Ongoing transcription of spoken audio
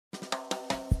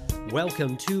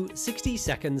Welcome to 60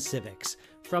 Second Civics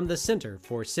from the Center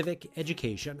for Civic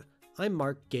Education. I'm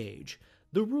Mark Gage.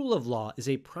 The rule of law is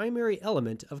a primary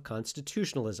element of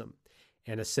constitutionalism.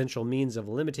 An essential means of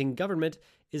limiting government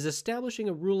is establishing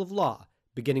a rule of law,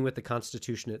 beginning with the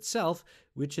Constitution itself,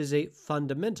 which is a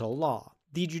fundamental law.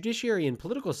 The judiciary in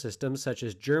political systems such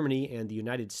as Germany and the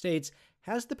United States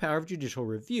has the power of judicial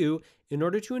review in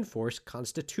order to enforce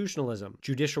constitutionalism.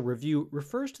 Judicial review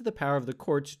refers to the power of the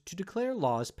courts to declare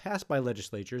laws passed by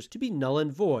legislatures to be null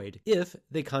and void if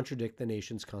they contradict the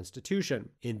nation's constitution.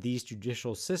 In these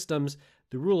judicial systems,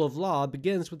 the rule of law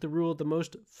begins with the rule of the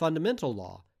most fundamental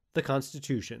law, the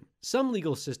Constitution. Some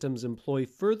legal systems employ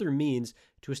further means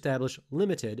to establish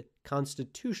limited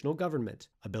constitutional government.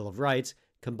 A Bill of Rights,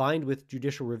 combined with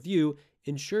judicial review,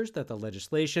 ensures that the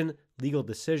legislation, legal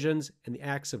decisions, and the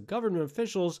acts of government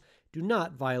officials do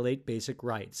not violate basic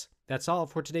rights. That's all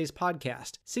for today's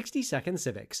podcast, 60 Second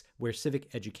Civics, where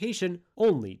civic education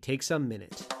only takes a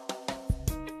minute.